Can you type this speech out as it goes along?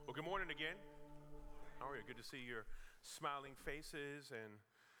morning again. How are you? Good to see your smiling faces. And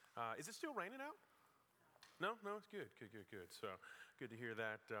is it still raining out? No, it's good. Good. So good to hear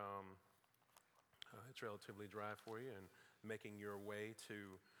that. It's relatively dry for you and making your way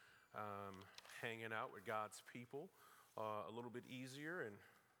to hanging out with God's people a little bit easier and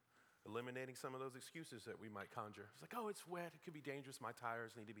eliminating some of those excuses that we might conjure. It's like, oh, it's wet. It could be dangerous. My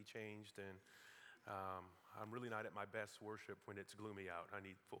tires need to be changed. And I'm really not at my best worship when it's gloomy out. I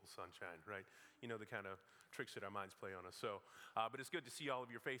need full sunshine, right? You know, the kind of tricks that our minds play on us. So, but it's good to see all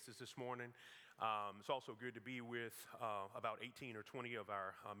of your faces this morning. It's also good to be with about 18 or 20 of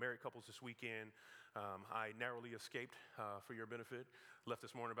our married couples this weekend. I narrowly escaped for your benefit. Left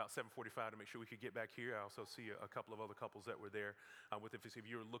this morning about 7:45 to make sure we could get back here. I also see a couple of other couples that were there with it. If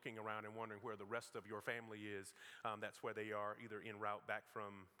you're looking around and wondering where the rest of your family is, that's where they are, either en route back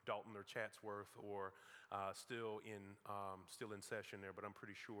from Dalton or Chatsworth, or still in session there. But I'm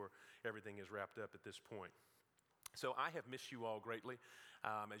pretty sure everything is wrapped up at this point. So I have missed you all greatly.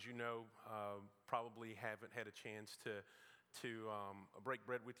 As you know, probably haven't had a chance to break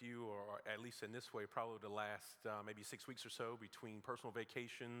bread with you, or at least in this way, probably the last maybe 6 weeks or so between personal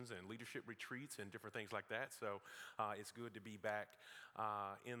vacations and leadership retreats and different things like that. So it's good to be back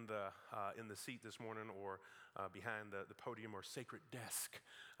in the seat this morning, or behind the podium, or sacred desk,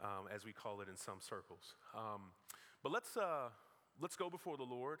 as we call it in some circles. But let's go before the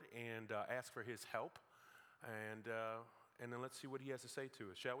Lord and ask for His help, and then let's see what He has to say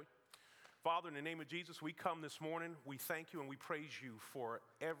to us, shall we? Father, in the name of Jesus, we come this morning. We thank you and we praise you for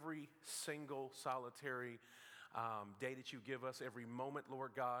every single solitary day that you give us, every moment,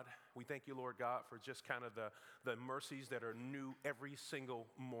 Lord God. We thank you, Lord God, for just kind of the mercies that are new every single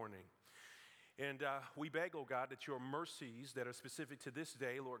morning. And we beg, oh God, that your mercies that are specific to this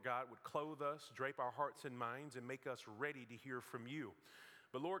day, Lord God, would clothe us, drape our hearts and minds, and make us ready to hear from you.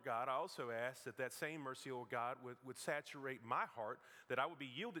 But Lord God, I also ask that same mercy, oh God, would saturate my heart, that I would be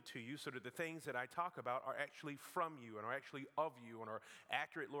yielded to you, so that the things that I talk about are actually from you and are actually of you and are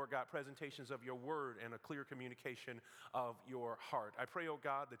accurate, Lord God, presentations of your word and a clear communication of your heart. I pray, oh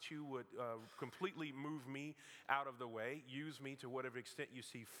God, that you would completely move me out of the way, use me to whatever extent you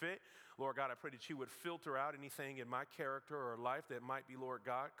see fit. Lord God, I pray that you would filter out anything in my character or life that might be, Lord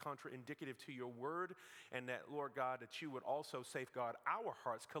God, contraindicative to your word, and that, Lord God, that you would also safeguard our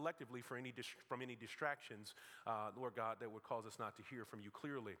hearts collectively from any distractions, Lord God, that would cause us not to hear from you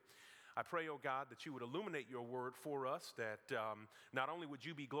clearly. I pray, oh God, that you would illuminate your word for us, that not only would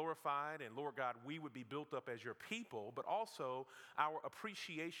you be glorified and, Lord God, we would be built up as your people, but also our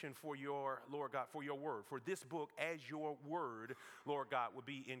appreciation for your, Lord God, for your word, for this book as your word, Lord God, would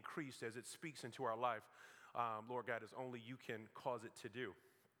be increased as it speaks into our life, Lord God, as only you can cause it to do.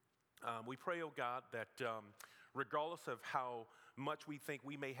 We pray, oh God, that regardless of how much we think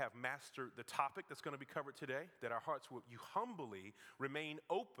we may have mastered the topic that's going to be covered today, that our hearts will you humbly remain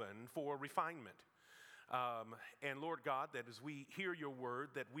open for refinement. And Lord God, that as we hear your word,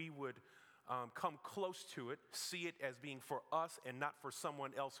 that we would come close to it, see it as being for us and not for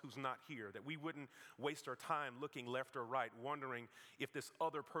someone else who's not here, that we wouldn't waste our time looking left or right, wondering if this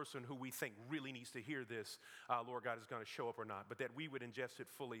other person who we think really needs to hear this, Lord God, is going to show up or not, but that we would ingest it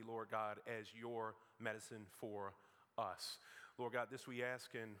fully, Lord God, as your medicine for us. Lord God, this we ask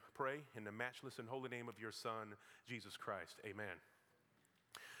and pray in the matchless and holy name of your Son, Jesus Christ. Amen.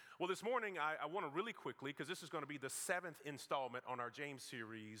 Well, this morning, I want to really quickly, because this is going to be the 7th installment on our James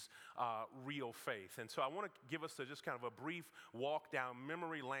series, Real Faith. And so I want to give us just kind of a brief walk down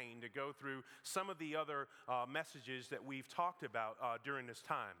memory lane to go through some of the other messages that we've talked about during this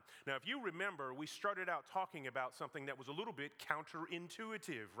time. Now, if you remember, we started out talking about something that was a little bit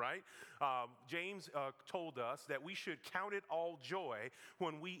counterintuitive, right? James told us that we should count it all joy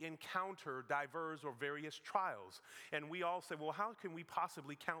when we encounter diverse or various trials. And we all said, well, how can we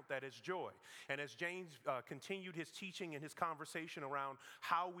possibly count that as joy? And as James continued his teaching and his conversation around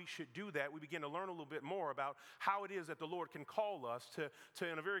how we should do that, we begin to learn a little bit more about how it is that the Lord can call us to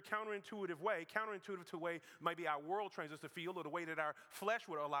in a very counterintuitive to the way maybe our world trains us to feel, or the way that our flesh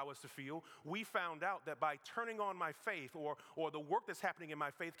would allow us to feel. We found out that by turning on my faith, or the work that's happening in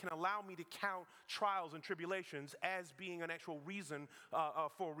my faith, can allow me to count trials and tribulations as being an actual reason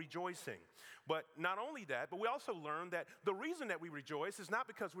for rejoicing. But not only that, but we also learned that the reason that we rejoice is not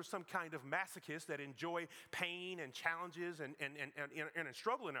because we're we're some kind of masochist that enjoy pain and challenges and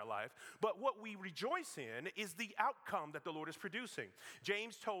struggle in our life, but what we rejoice in is the outcome that the Lord is producing.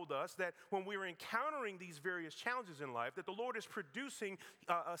 James told us that when we're encountering these various challenges in life, that the Lord is producing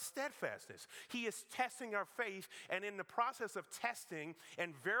a steadfastness. He is testing our faith, and in the process of testing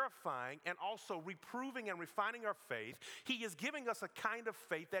and verifying and also reproving and refining our faith, He is giving us a kind of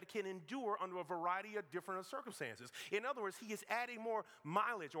faith that can endure under a variety of different circumstances. In other words, He is adding more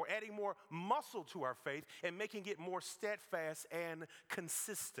mileage or adding more muscle to our faith and making it more steadfast and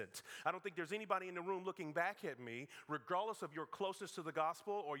consistent. I don't think there's anybody in the room looking back at me, regardless of your closeness to the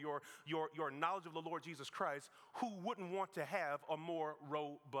gospel or your knowledge of the Lord Jesus Christ, who wouldn't want to have a more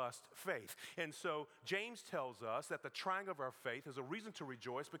robust faith. And so James tells us that the trying of our faith is a reason to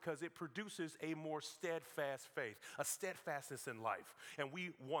rejoice because it produces a more steadfast faith, a steadfastness in life. And we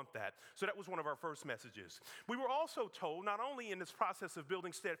want that. So that was one of our first messages. We were also told, not only in this process of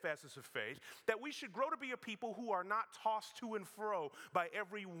building steadfastness of faith, that we should grow to be a people who are not tossed to and fro by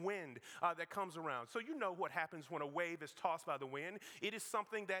every wind that comes around. So you know what happens when a wave is tossed by the wind. It is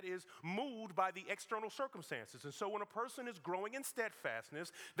something that is moved by the external circumstances. And so when a person is growing in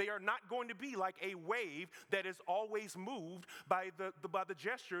steadfastness, they are not going to be like a wave that is always moved by the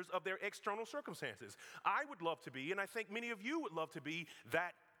gestures of their external circumstances. I would love to be, and I think many of you would love to be,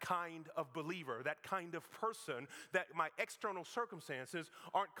 that kind of believer, that kind of person, that my external circumstances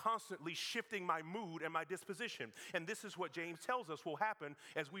aren't constantly shifting my mood and my disposition. And this is what James tells us will happen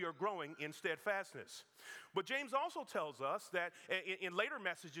as we are growing in steadfastness. But James also tells us that in later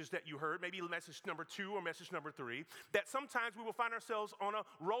messages that you heard, maybe message number 2 or message number 3, that sometimes we will find ourselves on a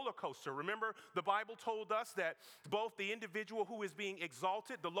roller coaster. Remember, the Bible told us that both the individual who is being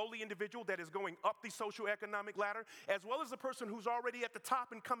exalted, the lowly individual that is going up the socioeconomic ladder, as well as the person who's already at the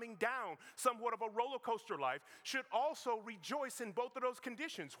top and coming down somewhat of a roller coaster life, should also rejoice in both of those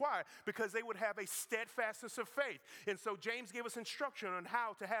conditions. Why? Because they would have a steadfastness of faith. And so James gave us instruction on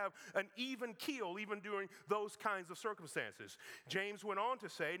how to have an even keel even during those kinds of circumstances. James went on to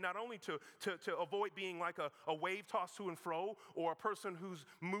say not only to avoid being like a wave tossed to and fro, or a person whose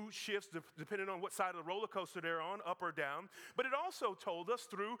mood shifts depending on what side of the roller coaster they're on, up or down, but it also told us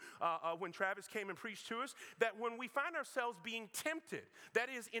through when Travis came and preached to us, that when we find ourselves being tempted, that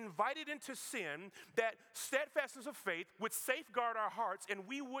is invited into sin, that steadfastness of faith would safeguard our hearts, and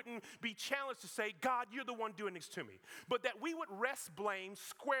we wouldn't be challenged to say, God, you're the one doing this to me. But that we would rest blame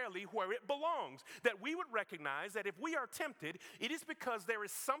squarely where it belongs. That we would recognize that if we are tempted, it is because there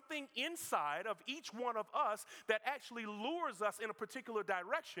is something inside of each one of us that actually lures us in a particular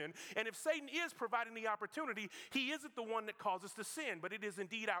direction. And if Satan is providing the opportunity, he isn't the one that causes to sin, but it is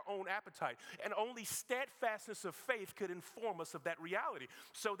indeed our own appetite. And only steadfastness of faith could inform us of that reality.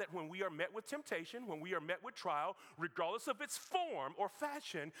 So that when we are met with temptation, when we are met with trial, regardless of its form or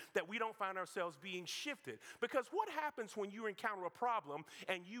fashion, that we don't find ourselves being shifted. Because what happens when you encounter a problem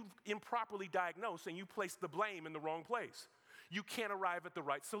and you've improperly diagnosed and you place the blame in the wrong place? You can't arrive at the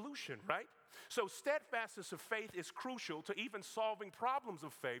right solution, right? So steadfastness of faith is crucial to even solving problems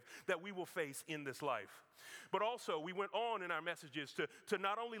of faith that we will face in this life. But also, we went on in our messages to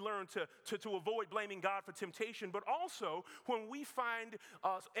not only learn to avoid blaming God for temptation, but also when we find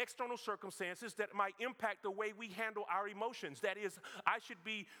external circumstances that might impact the way we handle our emotions. That is, I should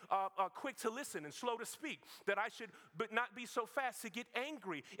be quick to listen and slow to speak. That I should not be so fast to get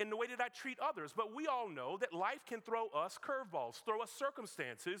angry in the way that I treat others. But we all know that life can throw us curveballs, throw us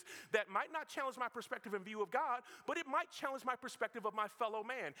circumstances that might not challenge my perspective and view of God, but it might challenge my perspective of my fellow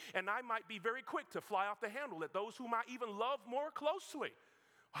man. And I might be very quick to fly off the handle at those whom I even love more closely.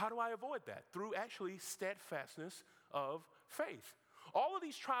 How do I avoid that? Through actually steadfastness of faith. All of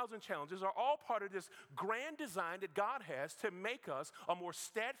these trials and challenges are all part of this grand design that God has to make us a more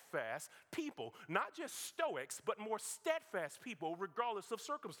steadfast people. Not just stoics, but more steadfast people regardless of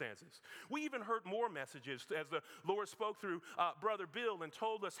circumstances. We even heard more messages as the Lord spoke through Brother Bill and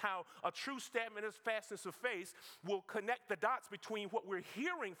told us how a true steadfastness of faith will connect the dots between what we're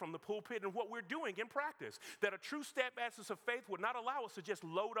hearing from the pulpit and what we're doing in practice. That a true steadfastness of faith would not allow us to just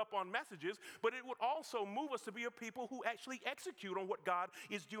load up on messages, but it would also move us to be a people who actually execute on what God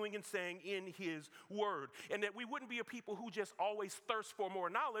is doing and saying in His Word. And that we wouldn't be a people who just always thirst for more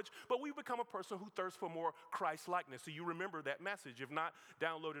knowledge, but we become a person who thirsts for more Christ-likeness. So you remember that message. If not,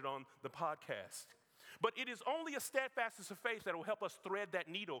 download it on the podcast. But it is only a steadfastness of faith that will help us thread that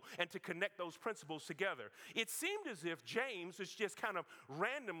needle and to connect those principles together. It seemed as if James is just kind of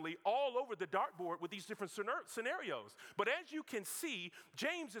randomly all over the dartboard with these different scenarios. But as you can see,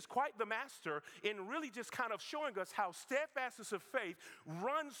 James is quite the master in really just kind of showing us how steadfastness of faith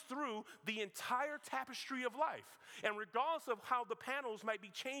runs through the entire tapestry of life. And regardless of how the panels might be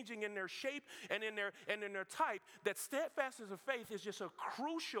changing in their shape and in their type, that steadfastness of faith is just a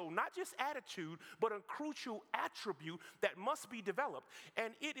crucial, not just attitude, but a crucial attribute that must be developed.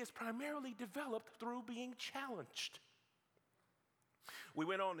 And it is primarily developed through being challenged. We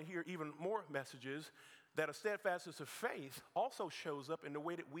went on to hear even more messages that a steadfastness of faith also shows up in the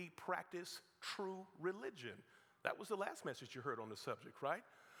way that we practice true religion. That was the last message you heard on the subject, right?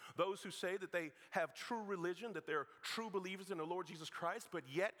 Those who say that they have true religion, that they're true believers in the Lord Jesus Christ, but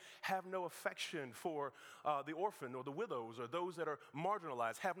yet have no affection for the orphan or the widows or those that are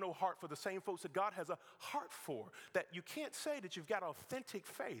marginalized, have no heart for the same folks that God has a heart for. That you can't say that you've got authentic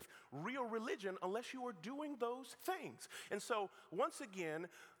faith, real religion, unless you are doing those things. And so, once again,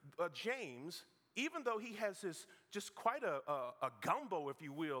 James, even though he has this just quite a gumbo, if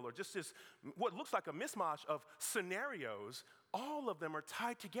you will, or just this what looks like a mismatch of scenarios, all of them are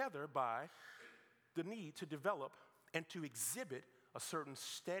tied together by the need to develop and to exhibit a certain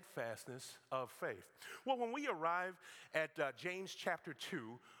steadfastness of faith. Well, when we arrive at James chapter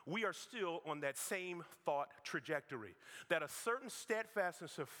 2, we are still on that same thought trajectory, that a certain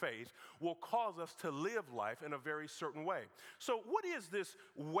steadfastness of faith will cause us to live life in a very certain way. So what is this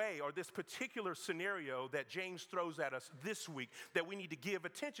way or this particular scenario that James throws at us this week that we need to give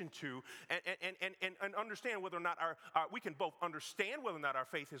attention to and understand whether or not we can both understand whether or not our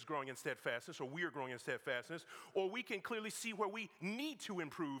faith is growing in steadfastness or we are growing in steadfastness, or we can clearly see where we need to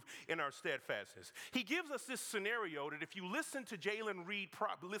improve in our steadfastness. He gives us this scenario that if you listen to Jalen Reed,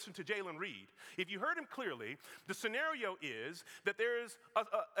 if you heard him clearly, the scenario is that there is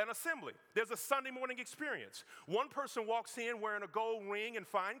an assembly. There's a Sunday morning experience. One person walks in wearing a gold ring and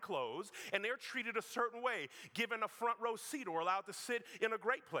fine clothes, and they're treated a certain way, given a front row seat or allowed to sit in a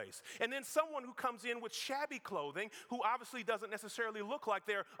great place. And then someone who comes in with shabby clothing, who obviously doesn't necessarily look like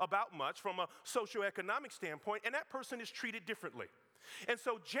they're about much from a socioeconomic standpoint, and that person is treated differently. And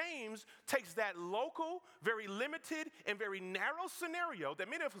so James takes that local, very limited, and very narrow scenario that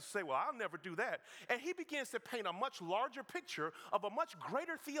many of us say, well, I'll never do that. And he begins to paint a much larger picture of a much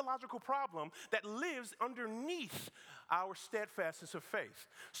greater theological problem that lives underneath our steadfastness of faith.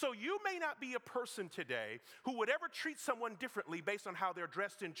 So you may not be a person today who would ever treat someone differently based on how they're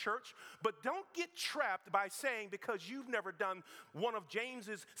dressed in church, but don't get trapped by saying because you've never done one of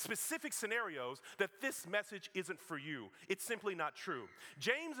James's specific scenarios that this message isn't for you. It's simply not true.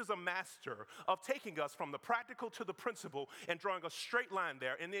 James is a master of taking us from the practical to the principle and drawing a straight line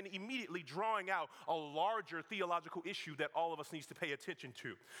there, and then immediately drawing out a larger theological issue that all of us needs to pay attention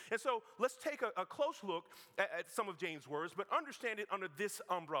to. And so let's take a close look at some of James' words, but understand it under this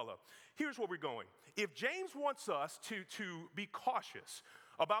umbrella. Here's where we're going. If James wants us to be cautious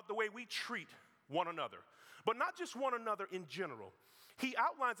about the way we treat one another, but not just one another in general, he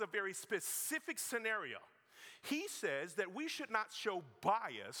outlines a very specific scenario. He says that we should not show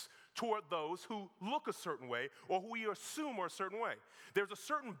bias toward those who look a certain way or who we assume are a certain way. There's a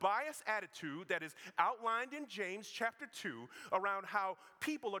certain biased attitude that is outlined in James chapter 2 around how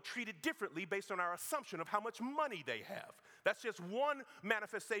people are treated differently based on our assumption of how much money they have. That's just one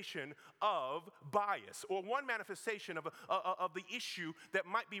manifestation of bias, or one manifestation of the issue that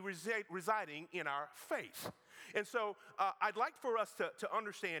might be residing in our faith. And so I'd like for us to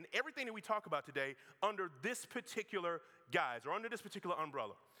understand everything that we talk about today under this particular guise, or under this particular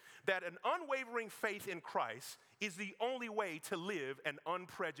umbrella, that an unwavering faith in Christ is the only way to live an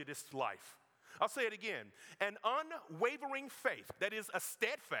unprejudiced life. I'll say it again. An unwavering faith, that is a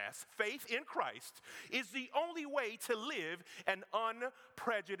steadfast faith in Christ, is the only way to live an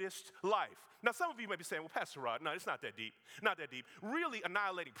unprejudiced life. Now, some of you may be saying, well, Pastor Rod, no, it's not that deep. Not that deep. Really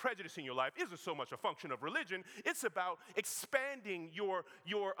annihilating prejudice in your life isn't so much a function of religion. It's about expanding your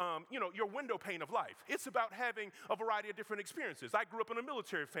window pane of life. It's about having a variety of different experiences. I grew up in a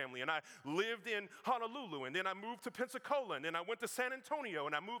military family, and I lived in Honolulu, and then I moved to Pensacola, and then I went to San Antonio,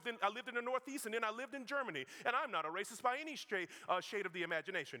 and I lived in the Northeast, and then I lived in Germany. And I'm not a racist by any shade of the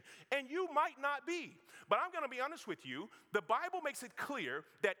imagination. And you might not be. But I'm going to be honest with you. The Bible makes it clear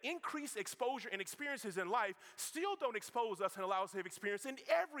that increased exposure and experiences in life still don't expose us and allow us to have experience in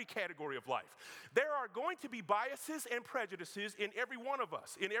every category of life. There are going to be biases and prejudices in every one of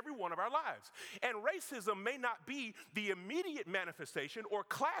us, in every one of our lives. And racism may not be the immediate manifestation, or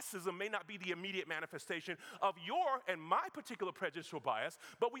classism may not be the immediate manifestation of your and my particular prejudice or bias,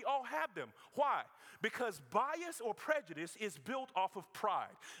 but we all have them. Why? Because bias or prejudice is built off of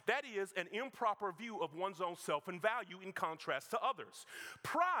pride. That is an improper view of one's own self and value in contrast to others.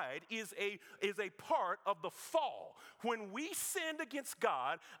 Pride is a part of the fall. When we sinned against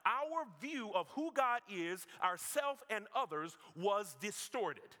God, our view of who God is, ourself and others, was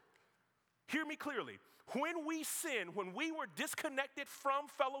distorted. Hear me clearly. When we sinned, when we were disconnected from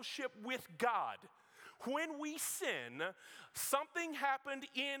fellowship with God, when we sin, something happened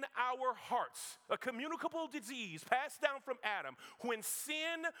in our hearts, a communicable disease passed down from Adam. When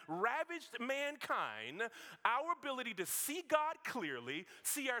sin ravaged mankind, our ability to see God clearly,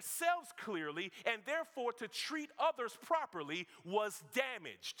 see ourselves clearly, and therefore to treat others properly was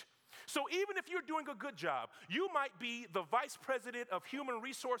damaged. So even if you're doing a good job, you might be the vice president of human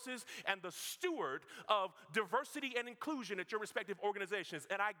resources and the steward of diversity and inclusion at your respective organizations,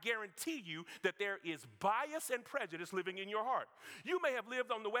 and I guarantee you that there is bias and prejudice living in your heart. You may have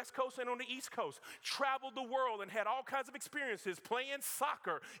lived on the West Coast and on the East Coast, traveled the world and had all kinds of experiences, playing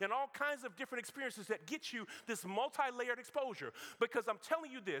soccer and all kinds of different experiences that get you this multi-layered exposure. Because I'm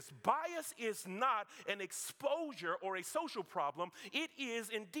telling you this, bias is not an exposure or a social problem. It is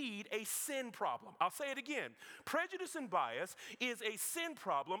indeed a sin problem. I'll say it again. Prejudice and bias is a sin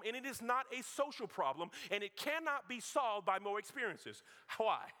problem, and it is not a social problem, and it cannot be solved by more experiences.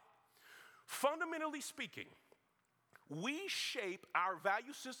 Why? Fundamentally speaking, we shape our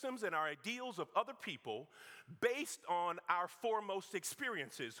value systems and our ideals of other people based on our foremost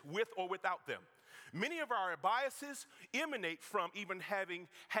experiences with or without them. Many of our biases emanate from even having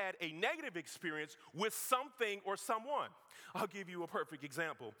had a negative experience with something or someone. I'll give you a perfect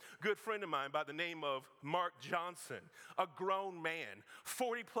example. A good friend of mine by the name of Mark Johnson, a grown man,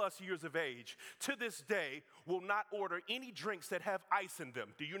 40 plus years of age, to this day will not order any drinks that have ice in them.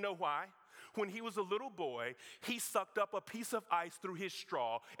 Do you know why? When he was a little boy, he sucked up a piece of ice through his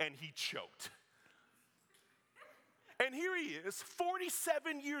straw and he choked. And here he is,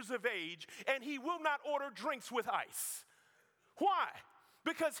 47 years of age, and he will not order drinks with ice. Why?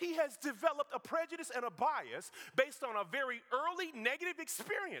 Because he has developed a prejudice and a bias based on a very early negative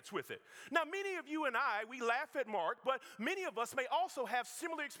experience with it. Now, many of you and I, we laugh at Mark, but many of us may also have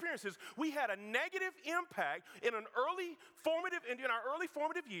similar experiences. We had a negative impact in our early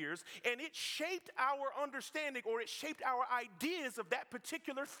formative years, and it shaped our understanding, or it shaped our ideas of that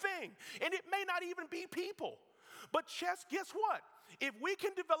particular thing. And it may not even be people. But guess what? If we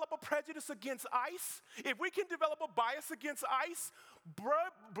can develop a prejudice against ice, if we can develop a bias against ice,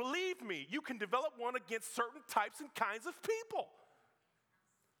 believe me, you can develop one against certain types and kinds of people.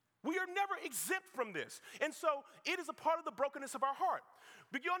 We are never exempt from this. And so it is a part of the brokenness of our heart.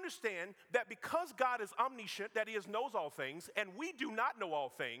 But you understand that because God is omniscient, that He knows all things, and we do not know all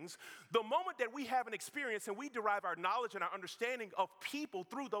things, the moment that we have an experience and we derive our knowledge and our understanding of people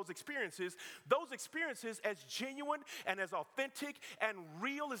through those experiences, as genuine and as authentic and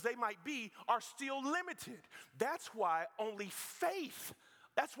real as they might be, are still limited. That's why only faith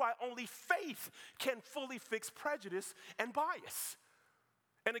can fully fix prejudice and bias.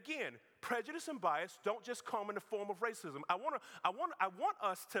 And again, prejudice and bias don't just come in the form of racism. I want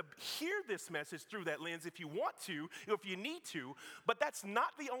us to hear this message through that lens if you want to, if you need to, but that's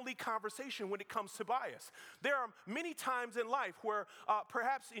not the only conversation when it comes to bias. There are many times in life where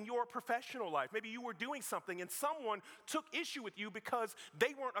perhaps in your professional life, maybe you were doing something and someone took issue with you because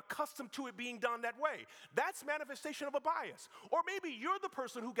they weren't accustomed to it being done that way. That's manifestation of a bias. Or maybe you're the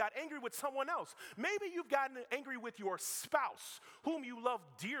person who got angry with someone else. Maybe you've gotten angry with your spouse, whom you love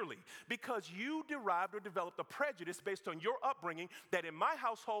dearly, because you derived or developed a prejudice based on your upbringing that in my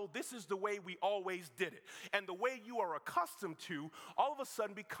household, this is the way we always did it. And the way you are accustomed to all of a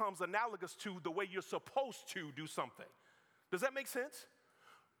sudden becomes analogous to the way you're supposed to do something. Does that make sense?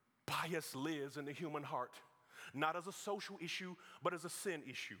 Bias lives in the human heart, not as a social issue, but as a sin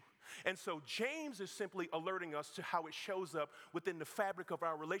issue. And so James is simply alerting us to how it shows up within the fabric of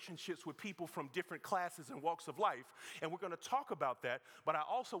our relationships with people from different classes and walks of life. And we're going to talk about that, but I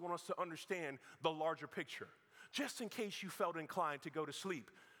also want us to understand the larger picture, just in case you felt inclined to go to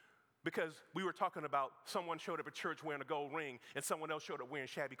sleep. Because we were talking about someone showed up at church wearing a gold ring and someone else showed up wearing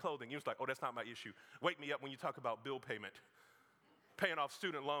shabby clothing. You was like, oh, that's not my issue. Wake me up when you talk about bill payment, paying off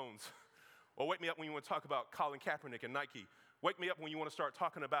student loans. Or wake me up when you want to talk about Colin Kaepernick and Nike. Wake me up when you want to start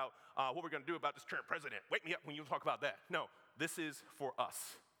talking about what we're going to do about this current president. Wake me up when you talk about that. No, this is for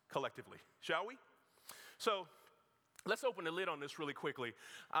us collectively, shall we? So let's open the lid on this really quickly.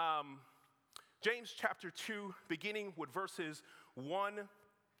 James chapter 2, beginning with verses 1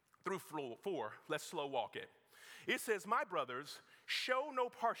 through 4. Let's slow walk it. It says, my brothers, show no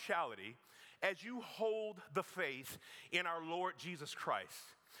partiality as you hold the faith in our Lord Jesus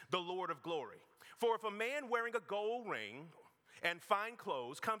Christ. the Lord of glory. For if a man wearing a gold ring and fine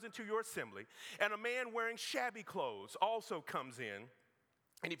clothes comes into your assembly, and a man wearing shabby clothes also comes in,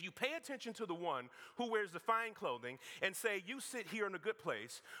 and if you pay attention to the one who wears the fine clothing and say, you sit here in a good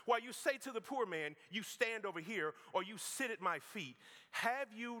place, while you say to the poor man, you stand over here, or you sit at my feet, have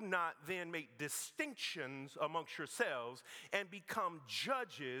you not then made distinctions amongst yourselves and become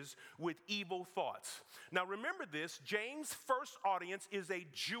judges with evil thoughts? Now remember this, James' first audience is a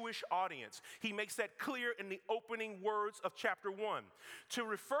Jewish audience. He makes that clear in the opening words of chapter 1. To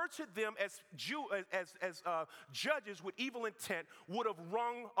refer to them as judges with evil intent would have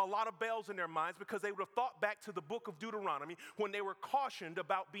rung a lot of bells in their minds, because they would have thought back to the book of Deuteronomy when they were cautioned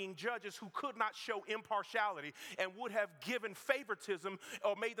about being judges who could not show impartiality and would have given favoritism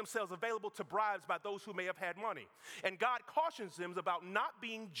or made themselves available to bribes by those who may have had money. And God cautions them about not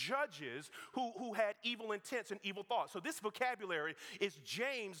being judges who had evil intents and evil thoughts. So this vocabulary is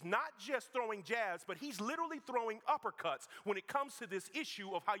James not just throwing jabs, but he's literally throwing uppercuts when it comes to this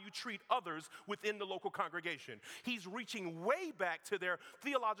issue of how you treat others within the local congregation. He's reaching way back to their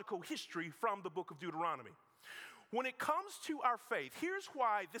theological history from the book of Deuteronomy. When it comes to our faith, here's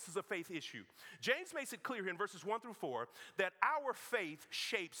why this is a faith issue. James makes it clear here in verses 1 through 4 that our faith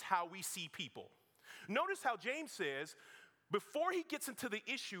shapes how we see people. Notice how James says, before he gets into the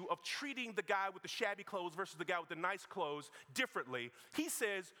issue of treating the guy with the shabby clothes versus the guy with the nice clothes differently, he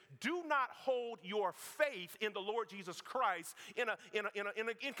says, do not hold your faith in the Lord Jesus Christ in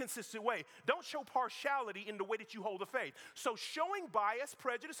an inconsistent way. Don't show partiality in the way that you hold the faith. So showing bias,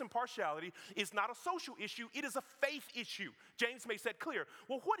 prejudice, and partiality is not a social issue. It is a faith issue. James makes that clear.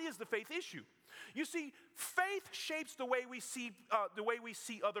 Well, what is the faith issue? You see, faith shapes the way we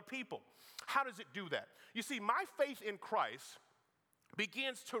see other people. How does it do that? You see, my faith in Christ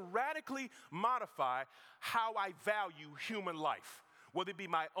begins to radically modify how I value human life, whether it be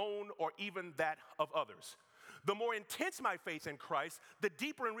my own or even that of others. The more intense my faith in Christ, the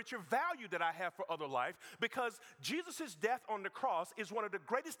deeper and richer value that I have for other life, because Jesus' death on the cross is one of the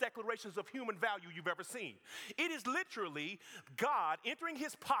greatest declarations of human value you've ever seen. It is literally God entering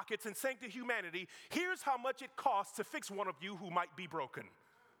his pockets and saying to humanity, here's how much it costs to fix one of you who might be broken.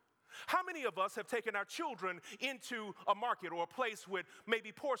 How many of us have taken our children into a market or a place with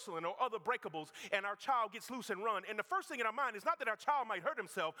maybe porcelain or other breakables, and our child gets loose and run, and the first thing in our mind is not that our child might hurt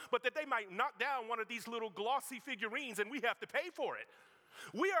himself, but that they might knock down one of these little glossy figurines and we have to pay for it.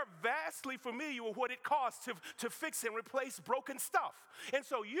 We are vastly familiar with what it costs to fix and replace broken stuff. And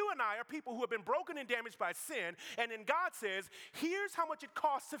so you and I are people who have been broken and damaged by sin, and then God says, here's how much it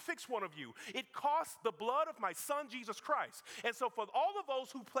costs to fix one of you. It costs the blood of my son, Jesus Christ. And so for all of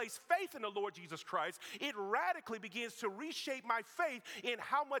those who place faith in the Lord Jesus Christ, it radically begins to reshape my faith in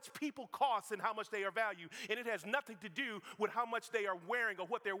how much people cost and how much they are valued. And it has nothing to do with how much they are wearing or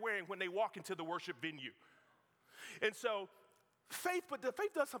what they're wearing when they walk into the worship venue. And so faith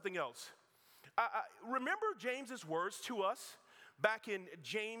does something else. Remember James's words to us back in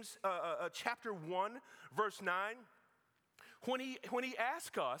James chapter 1, verse 9, when he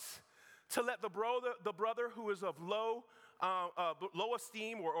asked us to let the brother who is of low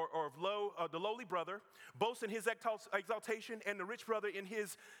esteem or of the lowly brother boast in his exaltation, and the rich brother in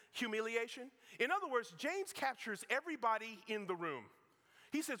his humiliation. In other words, James captures everybody in the room.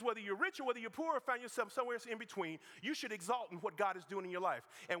 He says, whether you're rich or whether you're poor or find yourself somewhere in between, you should exalt in what God is doing in your life.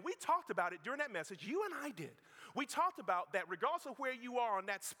 And we talked about it during that message. You and I did. We talked about that regardless of where you are on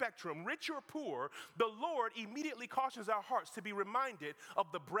that spectrum, rich or poor, the Lord immediately cautions our hearts to be reminded of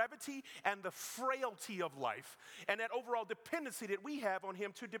the brevity and the frailty of life, and that overall dependency that we have on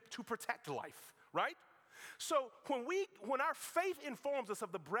him to protect life, right? So when our faith informs us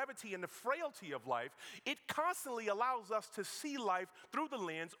of the brevity and the frailty of life, it constantly allows us to see life through the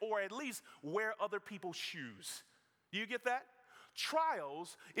lens, or at least wear other people's shoes. Do you get that?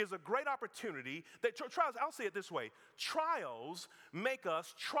 Trials is a great opportunity. I'll say it this way. Trials make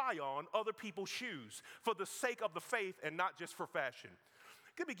us try on other people's shoes for the sake of the faith and not just for fashion.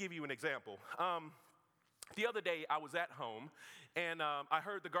 Let me give you an example. The other day, I was at home, and I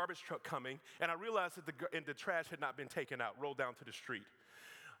heard the garbage truck coming, and I realized that the trash had not been taken out, rolled down to the street.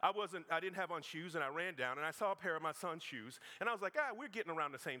 I didn't have on shoes, and I ran down, and I saw a pair of my son's shoes, and I was like, we're getting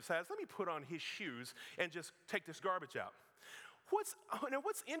around the same size. Let me put on his shoes and just take this garbage out.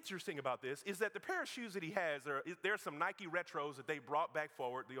 What's interesting about this is that the pair of shoes that he has, there are some Nike retros that they brought back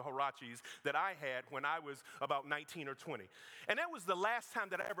forward, the Huaraches, that I had when I was about 19 or 20. And that was the last time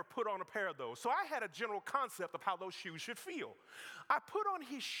that I ever put on a pair of those. So I had a general concept of how those shoes should feel. I put on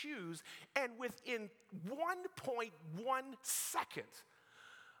his shoes, and within 1.1 second,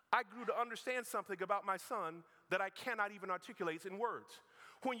 I grew to understand something about my son that I cannot even articulate in words.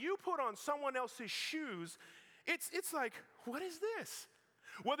 when you put on someone else's shoes, it's like, what is this?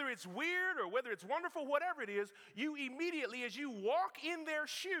 Whether it's weird or whether it's wonderful, whatever it is, you immediately, as you walk in their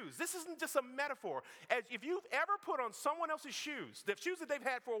shoes, this isn't just a metaphor. As if you've ever put on someone else's shoes, the shoes that they've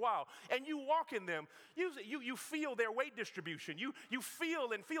had for a while, and you walk in them, you feel their weight distribution. You feel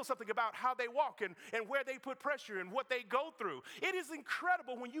something about how they walk and where they put pressure and what they go through. It is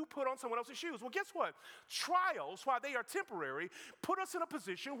incredible when you put on someone else's shoes. Well, guess what? Trials, while they are temporary, put us in a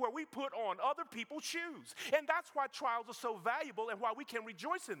position where we put on other people's shoes. And that's why trials are so valuable and why we can rejoice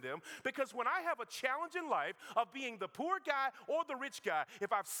in them, because when I have a challenge in life of being the poor guy or the rich guy,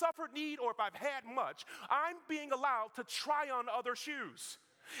 if I've suffered need or if I've had much, I'm being allowed to try on other shoes.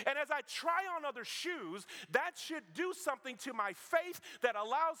 And as I try on other shoes, that should do something to my faith that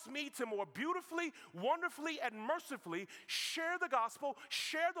allows me to more beautifully, wonderfully, and mercifully share the gospel,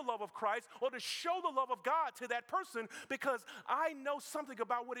 share the love of Christ, or to show the love of God to that person, because I know something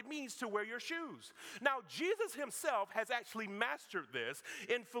about what it means to wear your shoes. Now, Jesus himself has actually mastered this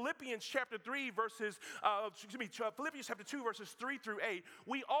in Philippians chapter 2, verses 3 through 8.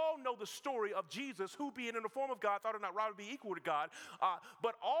 We all know the story of Jesus, who being in the form of God, thought it not robbery to be equal to God,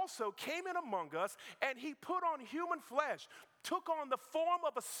 but also came in among us, and he put on human flesh, took on the form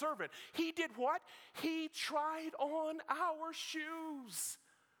of a servant. He did what? He tried on our shoes.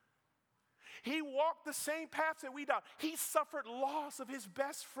 He walked the same paths that we did. He suffered loss of his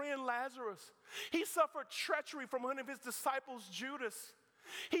best friend Lazarus. He suffered treachery from one of his disciples, Judas.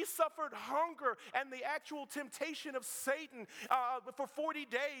 He suffered hunger and the actual temptation of Satan for 40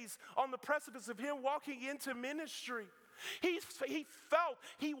 days on the precipice of him walking into ministry. He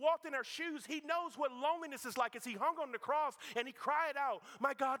walked in our shoes. He knows what loneliness is like as he hung on the cross and he cried out,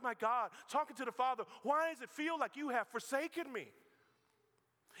 my God, talking to the Father, why does it feel like you have forsaken me?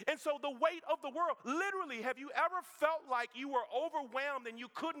 And so the weight of the world, literally, have you ever felt like you were overwhelmed and you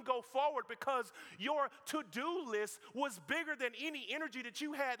couldn't go forward because your to-do list was bigger than any energy that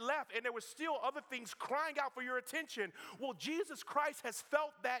you had left, and there were still other things crying out for your attention? Well, Jesus Christ has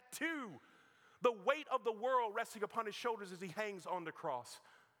felt that too. The weight of the world resting upon his shoulders as he hangs on the cross,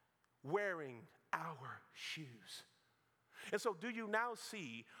 wearing our shoes. And so do you now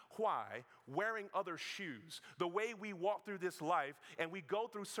see why wearing other shoes, the way we walk through this life and we go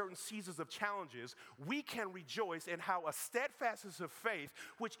through certain seasons of challenges, we can rejoice in how a steadfastness of faith,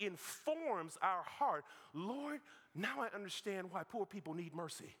 which informs our heart, Lord, now I understand why poor people need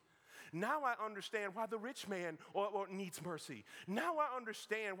mercy. Now I understand why the rich man needs mercy. Now I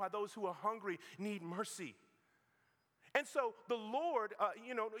understand why those who are hungry need mercy. And so the Lord,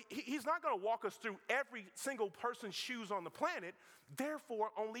 he's not going to walk us through every single person's shoes on the planet.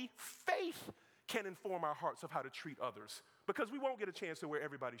 Therefore, only faith can inform our hearts of how to treat others, because we won't get a chance to wear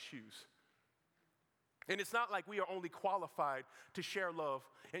everybody's shoes. And it's not like we are only qualified to share love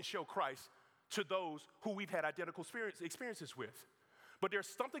and show Christ to those who we've had identical experiences with. But there's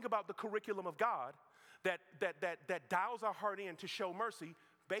something about the curriculum of God that dials our heart in to show mercy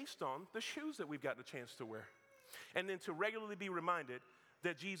based on the shoes that we've gotten a chance to wear. And then to regularly be reminded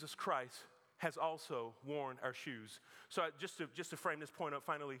that Jesus Christ has also worn our shoes. So just to frame this point up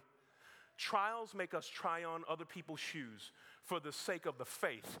finally, trials make us try on other people's shoes for the sake of the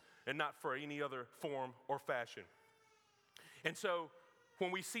faith and not for any other form or fashion. And so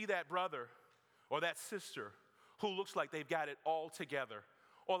when we see that brother or that sister who looks like they've got it all together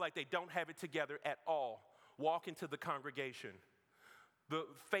or like they don't have it together at all walk into the congregation, the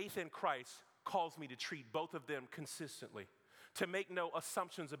faith in Christ calls me to treat both of them consistently, to make no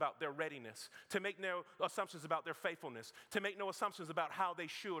assumptions about their readiness, to make no assumptions about their faithfulness, to make no assumptions about how they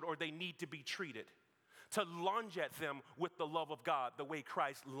should or they need to be treated, to lunge at them with the love of God the way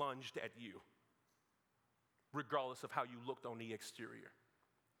Christ lunged at you, regardless of how you looked on the exterior.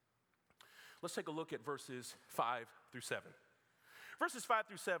 Let's take a look at verses 5 through 7. Verses 5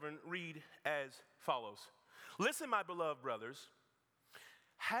 through 7 read as follows. Listen, my beloved brothers,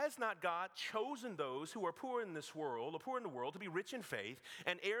 has not God chosen those who are poor in this world, or poor in the world, to be rich in faith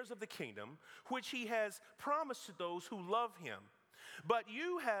and heirs of the kingdom, which he has promised to those who love him? But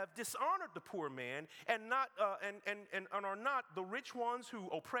you have dishonored the poor man and are not the rich ones who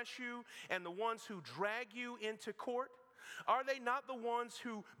oppress you and the ones who drag you into court. Are they not the ones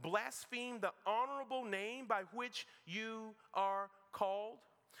who blaspheme the honorable name by which you are called?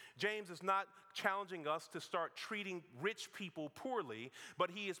 James is not challenging us to start treating rich people poorly, but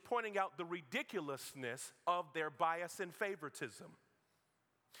he is pointing out the ridiculousness of their bias and favoritism.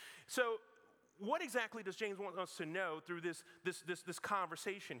 So what exactly does James want us to know through this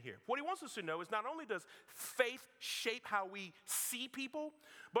conversation here? What he wants us to know is not only does faith shape how we see people,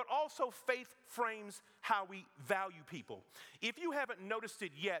 but also faith frames how we value people. If you haven't noticed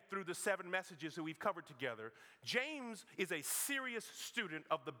it yet through the 7 messages that we've covered together, James is a serious student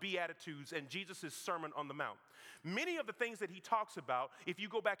of the Beatitudes and Jesus' Sermon on the Mount. Many of the things that he talks about, if you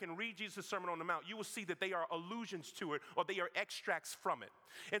go back and read Jesus' Sermon on the Mount, you will see that they are allusions to it or they are extracts from it.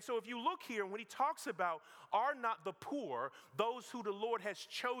 And so if you look here, when he talks about are not the poor those who the Lord has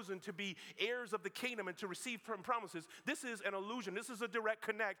chosen to be heirs of the kingdom and to receive promises, this is an allusion. This is a direct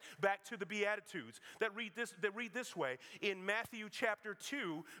connect back to the Beatitudes that read this way in Matthew chapter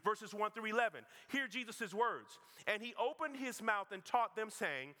 2, verses 1 through 11. Hear Jesus' words. And he opened his mouth and taught them,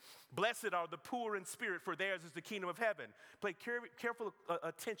 saying, blessed are the poor in spirit, for theirs is the kingdom of heaven. Pay careful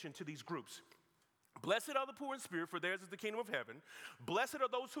attention to these groups. Blessed are the poor in spirit, for theirs is the kingdom of heaven. Blessed are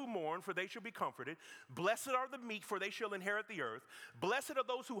those who mourn, for they shall be comforted. Blessed are the meek, for they shall inherit the earth. Blessed are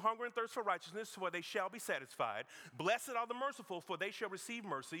those who hunger and thirst for righteousness, for they shall be satisfied. Blessed are the merciful, for they shall receive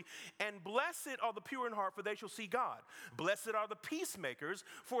mercy. And blessed are the pure in heart, for they shall see God. Blessed are the peacemakers,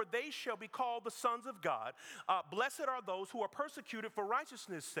 for they shall be called the sons of God. Blessed are those who are persecuted for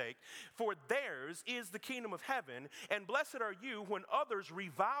righteousness' sake, for theirs is the kingdom of heaven. And blessed are you when others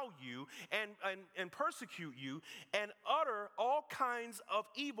revile you and persecute you and utter all kinds of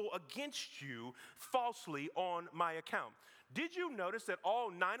evil against you falsely on my account. Did you notice that all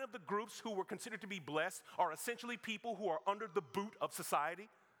 9 of the groups who were considered to be blessed are essentially people who are under the boot of society?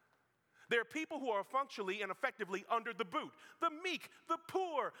 There are people who are functionally and effectively under the boot. The meek, the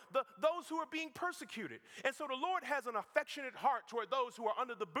poor, those who are being persecuted. And so the Lord has an affectionate heart toward those who are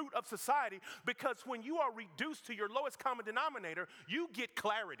under the boot of society, because when you are reduced to your lowest common denominator, you get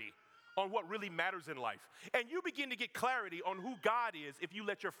clarity on what really matters in life. And you begin to get clarity on who God is if you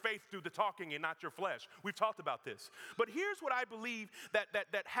let your faith do the talking and not your flesh. We've talked about this. But here's what I believe that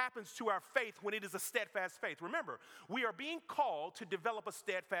happens to our faith when it is a steadfast faith. Remember, we are being called to develop a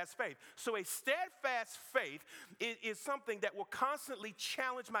steadfast faith. So a steadfast faith is something that will constantly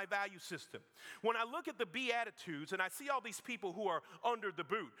challenge my value system. When I look at the Beatitudes and I see all these people who are under the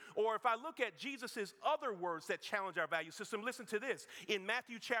boot, or if I look at Jesus' other words that challenge our value system, listen to this. In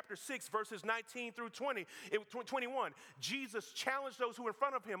Matthew chapter 6, verses 19 through 21, Jesus challenged those who were in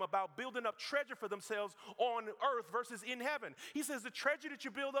front of him about building up treasure for themselves on earth versus in heaven. He says the treasure that you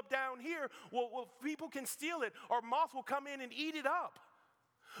build up down here, well, people can steal it or moth will come in and eat it up.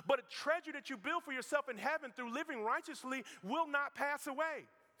 But a treasure that you build for yourself in heaven through living righteously will not pass away.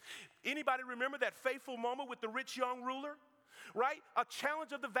 Anybody remember that fateful moment with the rich young ruler? Right? A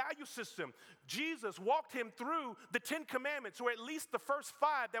challenge of the value system. Jesus walked him through the 10 commandments, or at least the first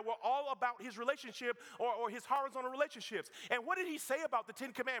 5 that were all about his relationship or his horizontal relationships. And what did he say about the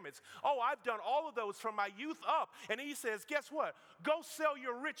 10 commandments? Oh, I've done all of those from my youth up. And he says, guess what? Go sell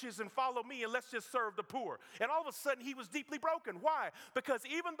your riches and follow me, and let's just serve the poor. And all of a sudden he was deeply broken. Why? Because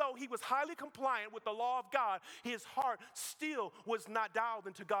even though he was highly compliant with the law of God, his heart still was not dialed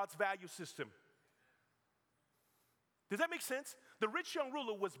into God's value system. Does that make sense? The rich young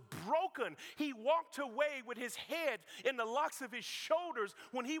ruler was broken. He walked away with his head in the locks of his shoulders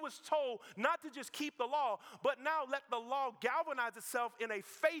when he was told not to just keep the law, but now let the law galvanize itself in a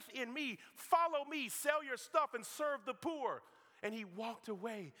faith in me. Follow me, sell your stuff, and serve the poor. And he walked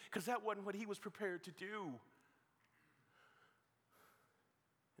away because that wasn't what he was prepared to do.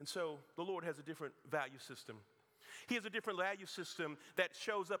 And so the Lord has a different value system. He has a different value system that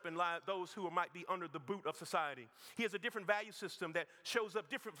shows up in those who might be under the boot of society. He has a different value system that shows up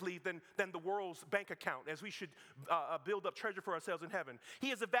differently than the world's bank account, as we should build up treasure for ourselves in heaven. He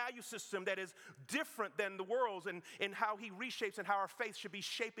has a value system that is different than the world's in how he reshapes and how our faith should be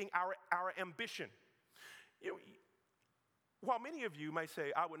shaping our ambition. You know, while many of you may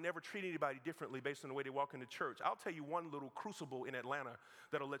say, I would never treat anybody differently based on the way they walk into church, I'll tell you one little crucible in Atlanta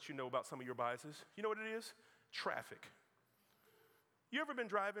that'll let you know about some of your biases. You know what it is? Traffic. You ever been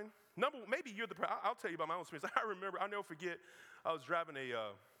driving? Maybe you're I'll tell you about my own experience. I'll never forget, I was driving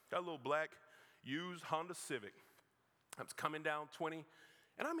got a little black used Honda Civic. I was coming down 20,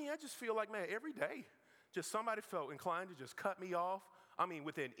 and I just feel like, man, every day, just somebody felt inclined to just cut me off.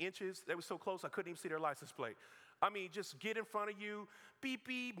 Within inches. They were so close I couldn't even see their license plate. Just get in front of you, beep,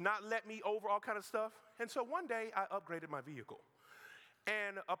 beep, not let me over, all kind of stuff. And so one day, I upgraded my vehicle.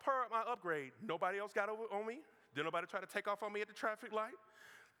 And per my upgrade, nobody else got over on me. Did nobody try to take off on me at the traffic light?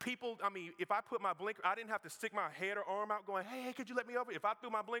 People, if I put my blinker, I didn't have to stick my head or arm out going, hey, could you let me over? If I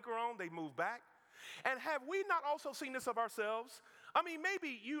threw my blinker on, they moved back. And have we not also seen this of ourselves?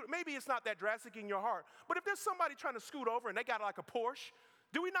 Maybe it's not that drastic in your heart, but if there's somebody trying to scoot over and they got like a Porsche,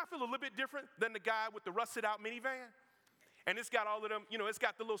 Do we not feel a little bit different than the guy with the rusted out minivan? And it's got all of them, it's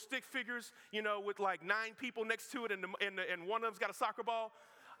got the little stick figures, with like 9 people next to it, and one of them's got a soccer ball.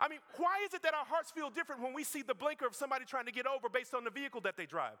 I mean, why is it that our hearts feel different when we see the blinker of somebody trying to get over based on the vehicle that they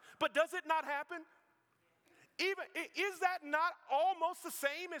drive? But does it not happen? Is that not almost the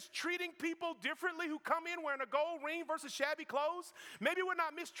same as treating people differently who come in wearing a gold ring versus shabby clothes? Maybe we're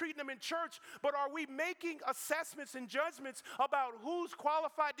not mistreating them in church, but are we making assessments and judgments about who's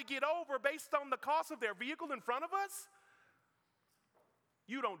qualified to get over based on the cost of their vehicle in front of us?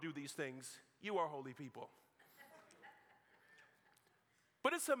 You don't do these things. You are holy people.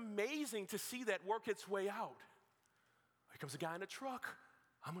 But it's amazing to see that work its way out. Here comes a guy in a truck.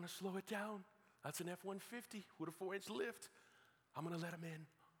 I'm going to slow it down. That's an F-150 with a 4-inch lift. I'm going to let him in.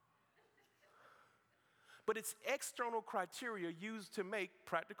 But it's external criteria used to make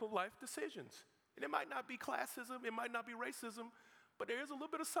practical life decisions. And it might not be classism, it might not be racism, but there is a little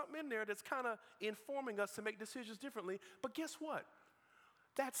bit of something in there that's kind of informing us to make decisions differently. But guess what?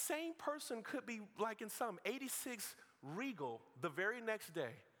 That same person could be like in some 86 Regal the very next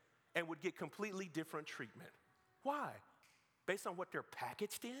day and would get completely different treatment. Why? Based on what they're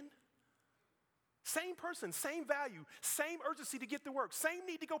packaged in? Same person, same value, same urgency to get to work, same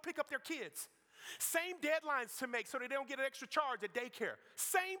need to go pick up their kids, same deadlines to make so they don't get an extra charge at daycare.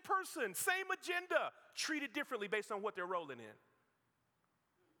 Same person, same agenda, treated differently based on what they're rolling in.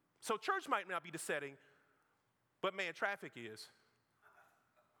 So church might not be the setting, but man, traffic is.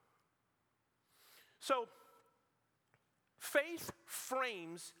 So faith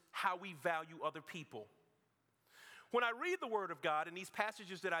frames how we value other people. When I read the Word of God in these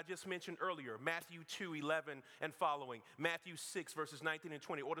passages that I just mentioned earlier, Matthew 2:11 and following, Matthew 6, verses 19 and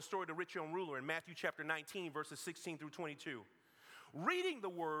 20, or the story of the rich young ruler in Matthew chapter 19, verses 16 through 22, reading the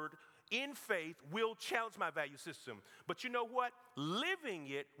Word in faith will challenge my value system. But you know what? Living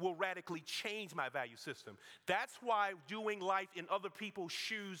it will radically change my value system. That's why doing life in other people's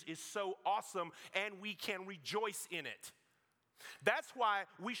shoes is so awesome, and we can rejoice in it. That's why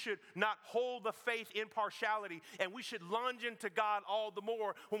we should not hold the faith in partiality, and we should lunge into God all the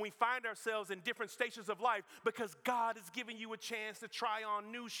more when we find ourselves in different stations of life, because God is giving you a chance to try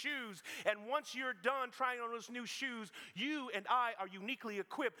on new shoes. And once you're done trying on those new shoes, you and I are uniquely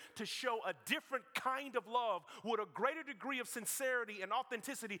equipped to show a different kind of love with a greater degree of sincerity and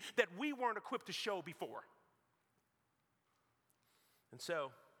authenticity that we weren't equipped to show before. And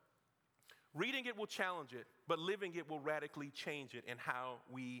so, reading it will challenge it, but living it will radically change it in how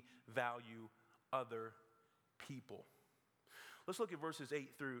we value other people. Let's look at verses 8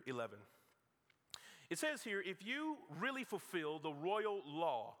 through 11. It says here, if you really fulfill the royal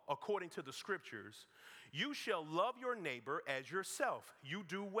law according to the scriptures, you shall love your neighbor as yourself. You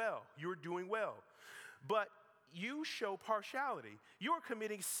do well. You're doing well. But you show partiality. You are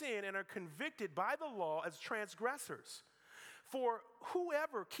committing sin and are convicted by the law as transgressors. For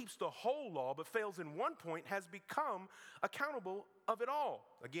whoever keeps the whole law but fails in one point has become accountable of it all.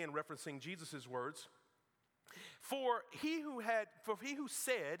 Again, referencing Jesus' words. For he who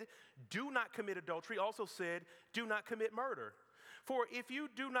said, do not commit adultery, also said, do not commit murder. For if you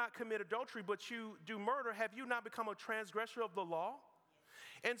do not commit adultery but you do murder, have you not become a transgressor of the law?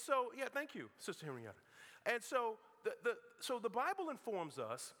 And so, thank you, Sister Henrietta. And so the Bible informs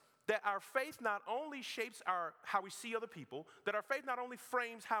us that our faith not only shapes how we see other people, that our faith not only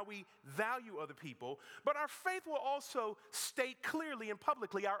frames how we value other people, but our faith will also state clearly and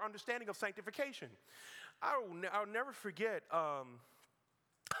publicly our understanding of sanctification. I'll never forget. I'll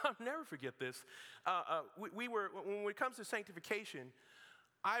never forget this. When it comes to sanctification,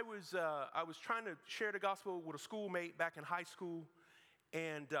 I was trying to share the gospel with a schoolmate back in high school,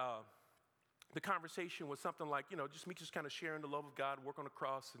 and the conversation was something like, just kind of sharing the love of God, work on the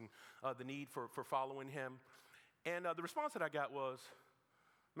cross, and the need for following him. And the response that I got was,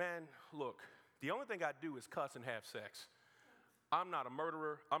 man, look, the only thing I do is cuss and have sex. I'm not a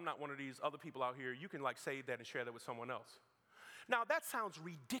murderer. I'm not one of these other people out here. You can say that and share that with someone else. Now, that sounds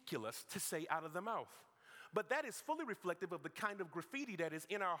ridiculous to say out of the mouth, but that is fully reflective of the kind of graffiti that is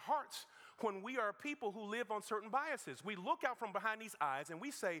in our hearts when we are people who live on certain biases. We look out from behind these eyes and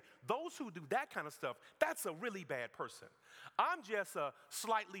we say, those who do that kind of stuff, that's a really bad person. I'm just a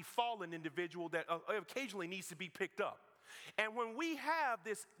slightly fallen individual that occasionally needs to be picked up. And when we have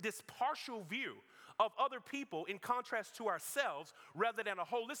this partial view of other people in contrast to ourselves, rather than a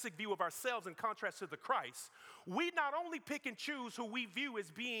holistic view of ourselves in contrast to the Christ, we not only pick and choose who we view as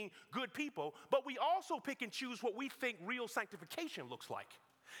being good people, but we also pick and choose what we think real sanctification looks like.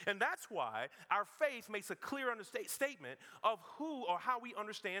 And that's why our faith makes a clear statement of who or how we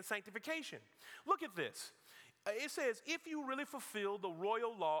understand sanctification. Look at this. It says, if you really fulfill the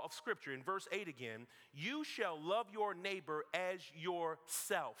royal law of Scripture, in verse 8 again, you shall love your neighbor as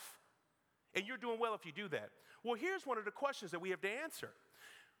yourself. And you're doing well if you do that. Well, here's one of the questions that we have to answer.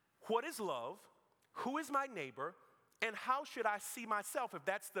 What is love? Who is my neighbor? And how should I see myself if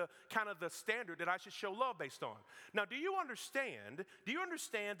that's the kind of the standard that I should show love based on? Now, do you understand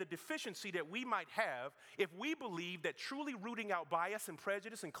the deficiency that we might have if we believe that truly rooting out bias and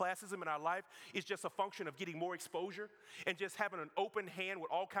prejudice and classism in our life is just a function of getting more exposure and just having an open hand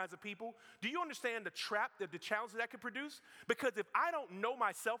with all kinds of people? Do you understand the trap, the challenge that could produce? Because if I don't know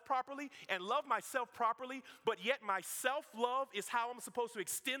myself properly and love myself properly, but yet my self-love is how I'm supposed to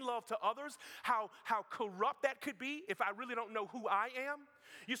extend love to others, how corrupt that could be if I really don't know who I am.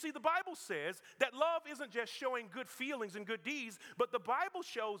 You see, the Bible says that love isn't just showing good feelings and good deeds, but the Bible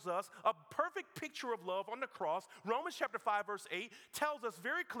shows us a perfect picture of love on the cross. Romans chapter 5, verse 8 tells us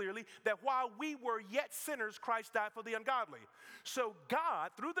very clearly that while we were yet sinners, Christ died for the ungodly. So God,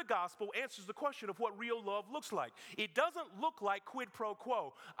 through the gospel, answers the question of what real love looks like. It doesn't look like quid pro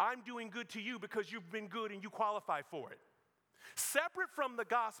quo. I'm doing good to you because you've been good and you qualify for it. Separate from the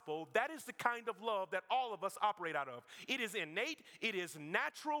gospel, that is the kind of love that all of us operate out of. It is innate, it is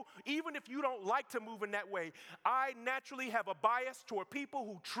natural. Even if you don't like to move in that way, I naturally have a bias toward people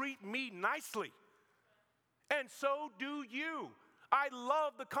who treat me nicely. And so do you. I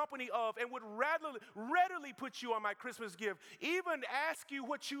love the company of and would readily put you on my Christmas gift, even ask you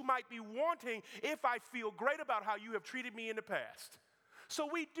what you might be wanting if I feel great about how you have treated me in the past. So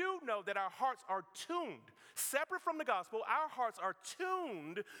we do know that our hearts are tuned. Separate from the gospel, our hearts are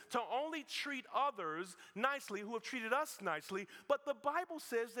tuned to only treat others nicely who have treated us nicely. But the Bible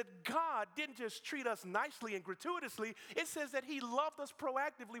says that God didn't just treat us nicely and gratuitously. It says that he loved us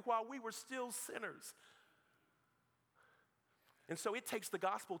proactively while we were still sinners. And so it takes the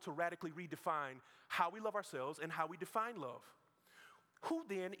gospel to radically redefine how we love ourselves and how we define love. Who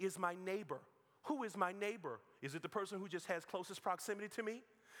then is my neighbor? Who is my neighbor? Is it the person who just has closest proximity to me?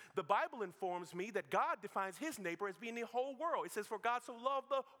 The Bible informs me that God defines his neighbor as being the whole world. It says, for God so loved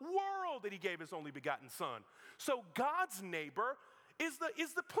the world that he gave his only begotten son. So God's neighbor is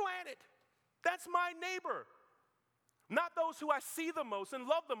the planet. That's my neighbor. Not those who I see the most and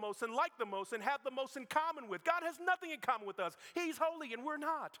love the most and like the most and have the most in common with. God has nothing in common with us. He's holy and we're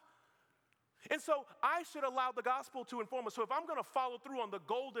not. And so I should allow the gospel to inform us. So if I'm going to follow through on the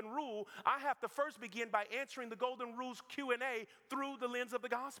golden rule, I have to first begin by answering the golden rule's Q&A through the lens of the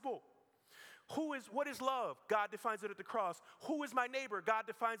gospel. What is love? God defines it at the cross. Who is my neighbor? God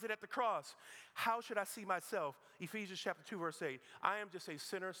defines it at the cross. How should I see myself? Ephesians chapter 2, verse 8. I am just a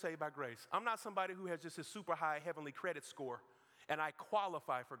sinner saved by grace. I'm not somebody who has just a super high heavenly credit score, and I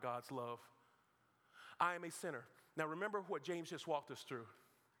qualify for God's love. I am a sinner. Now remember what James just walked us through.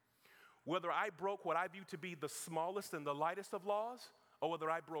 Whether I broke what I view to be the smallest and the lightest of laws, or whether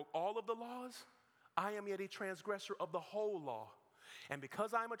I broke all of the laws, I am yet a transgressor of the whole law. And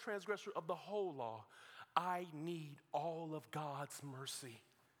because I'm a transgressor of the whole law, I need all of God's mercy.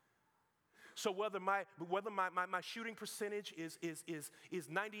 So whether my shooting percentage is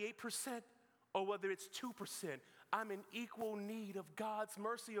 98% or whether it's 2%, I'm in equal need of God's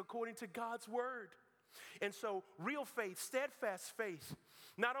mercy according to God's word. And so real faith, steadfast faith,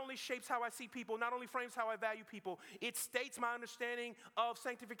 not only shapes how I see people, not only frames how I value people, it states my understanding of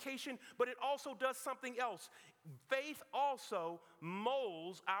sanctification, but it also does something else. Faith also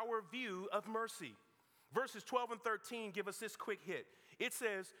molds our view of mercy. Verses 12 and 13 give us this quick hit. It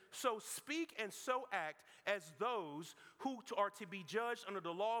says, so speak and so act as those who are to be judged under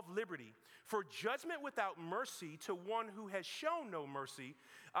the law of liberty. For judgment without mercy to one who has shown no mercy,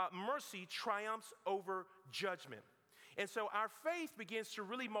 mercy triumphs over judgment. And so our faith begins to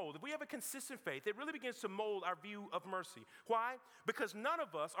really mold. If we have a consistent faith, it really begins to mold our view of mercy. Why? Because none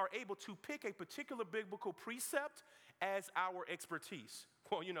of us are able to pick a particular biblical precept as our expertise.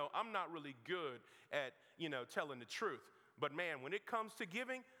 Well, I'm not really good at, telling the truth. But man, when it comes to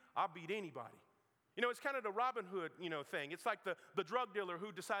giving, I'll beat anybody. It's kind of the Robin Hood, thing. It's like the drug dealer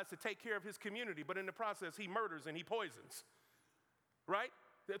who decides to take care of his community, but in the process, he murders and he poisons, right?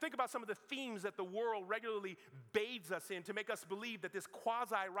 Think about some of the themes that the world regularly bathes us in to make us believe that this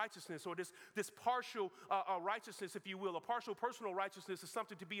quasi-righteousness or this partial righteousness, if you will, a partial personal righteousness is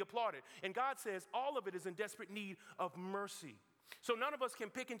something to be applauded. And God says all of it is in desperate need of mercy. So none of us can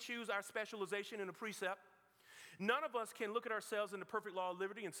pick and choose our specialization in a precept. None of us can look at ourselves in the perfect law of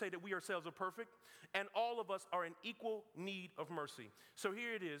liberty and say that we ourselves are perfect. And all of us are in equal need of mercy. So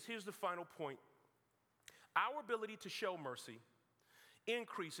here it is. Here's the final point. Our ability to show mercy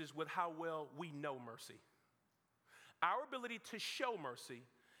increases with how well we know mercy. Our ability to show mercy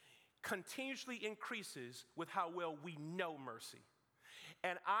continuously increases with how well we know mercy.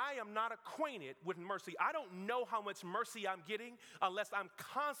 And I am not acquainted with mercy. I don't know how much mercy I'm getting unless I'm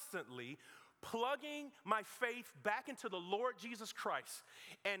constantly plugging my faith back into the Lord Jesus Christ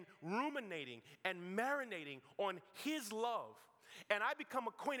and ruminating and marinating on his love. And I become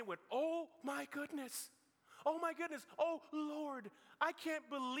acquainted with, oh my goodness, oh Lord, I can't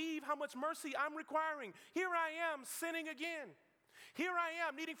believe how much mercy I'm requiring. Here I am sinning again. Here I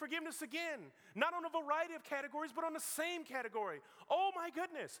am needing forgiveness again, not on a variety of categories, but on the same category. Oh my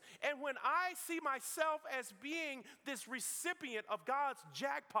goodness. And when I see myself as being this recipient of God's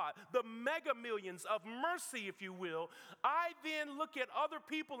jackpot, the mega millions of mercy, if you will, I then look at other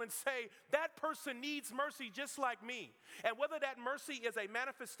people and say, that person needs mercy just like me. And whether that mercy is a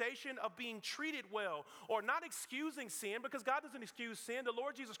manifestation of being treated well or not excusing sin, because God doesn't excuse sin, the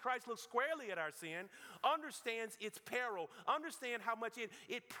Lord Jesus Christ looks squarely at our sin, understands its peril, understands how much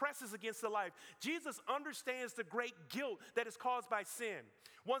it presses against the life. Jesus understands the great guilt that is caused by sin.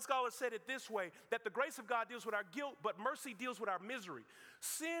 One scholar said it this way, that the grace of God deals with our guilt, but mercy deals with our misery.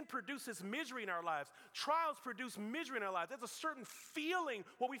 Sin produces misery in our lives. Trials produce misery in our lives. There's a certain feeling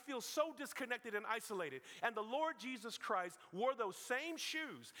where we feel so disconnected and isolated. And the Lord Jesus Christ wore those same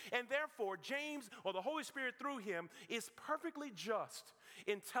shoes. And therefore, James, or the Holy Spirit through him, is perfectly just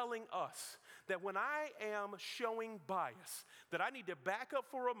in telling us that when I am showing bias, that I need to back up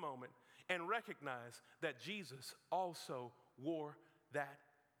for a moment and recognize that Jesus also wore that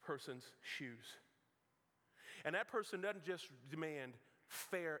person's shoes. And that person doesn't just demand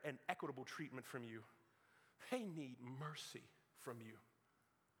fair and equitable treatment from you. They need mercy from you.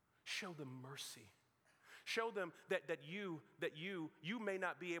 Show them mercy. Show them that you may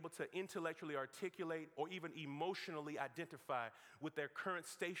not be able to intellectually articulate or even emotionally identify with their current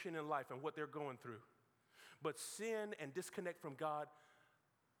station in life and what they're going through. But sin and disconnect from God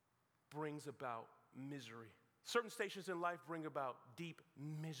brings about misery. Certain stations in life bring about deep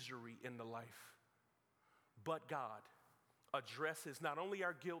misery in the life. But God addresses not only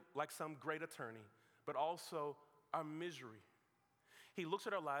our guilt like some great attorney, but also our misery. He looks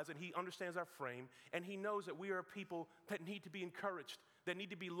at our lives and he understands our frame, and he knows that we are people that need to be encouraged, that need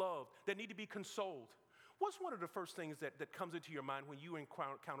to be loved, that need to be consoled. What's one of the first things that comes into your mind when you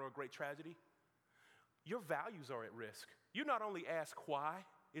encounter a great tragedy? Your values are at risk. You not only ask, why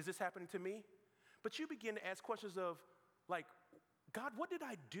is this happening to me? But you begin to ask questions of, like, God, what did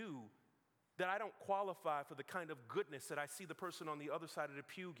I do that I don't qualify for the kind of goodness that I see the person on the other side of the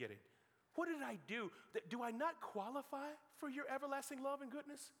pew getting? What did I do? Do I not qualify for your everlasting love and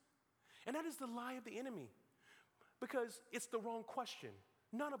goodness? And that is the lie of the enemy, because it's the wrong question.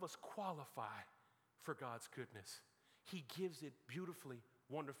 None of us qualify for God's goodness. He gives it beautifully,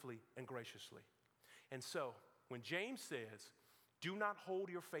 wonderfully, and graciously. And so, when James says, do not hold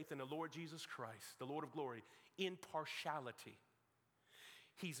your faith in the Lord Jesus Christ, the Lord of glory, in partiality,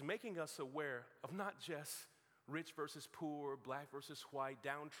 he's making us aware of not just rich versus poor, black versus white,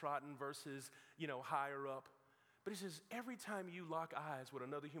 downtrodden versus, higher up. But he says, every time you lock eyes with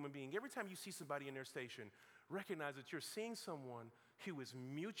another human being, every time you see somebody in their station, recognize that you're seeing someone who is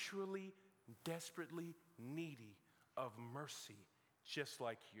mutually, desperately needy of mercy, just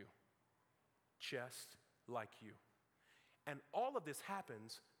like you. Just like you. And all of this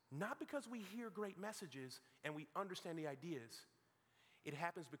happens not because we hear great messages and we understand the ideas. It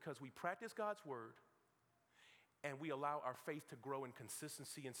happens because we practice God's word and we allow our faith to grow in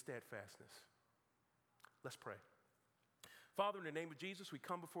consistency and steadfastness. Let's pray. Father, in the name of Jesus, we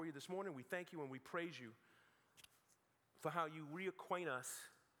come before you this morning. We thank you and we praise you for how you reacquaint us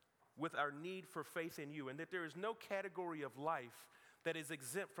with our need for faith in you, and that there is no category of life that is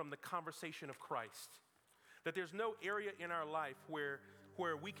exempt from the conversation of Christ. That there's no area in our life where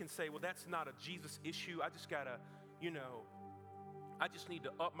we can say, well, that's not a Jesus issue. I just gotta, I just need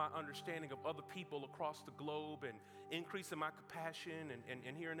to up my understanding of other people across the globe and increase in my compassion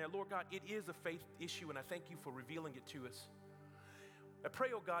and here and there. Lord God, it is a faith issue, and I thank you for revealing it to us. I pray,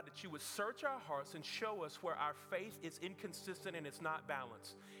 oh God, that you would search our hearts and show us where our faith is inconsistent and it's not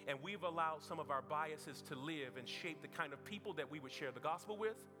balanced. And we've allowed some of our biases to live and shape the kind of people that we would share the gospel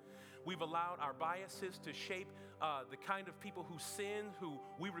with. We've allowed our biases to shape the kind of people who sin, who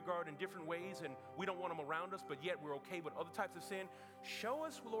we regard in different ways, and we don't want them around us, but yet we're okay with other types of sin. Show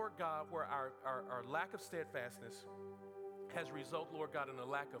us, Lord God, where our lack of steadfastness has resulted, Lord God, in a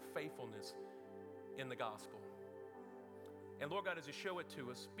lack of faithfulness in the gospel. And Lord God, as you show it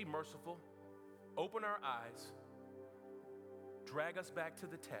to us, be merciful, open our eyes, drag us back to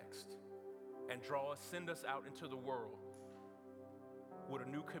the text, and send us out into the world with a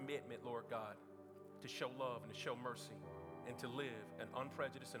new commitment, Lord God, to show love and to show mercy and to live an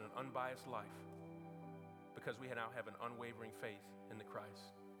unprejudiced and an unbiased life because we now have an unwavering faith in the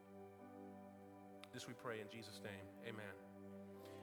Christ. This we pray in Jesus' name. Amen.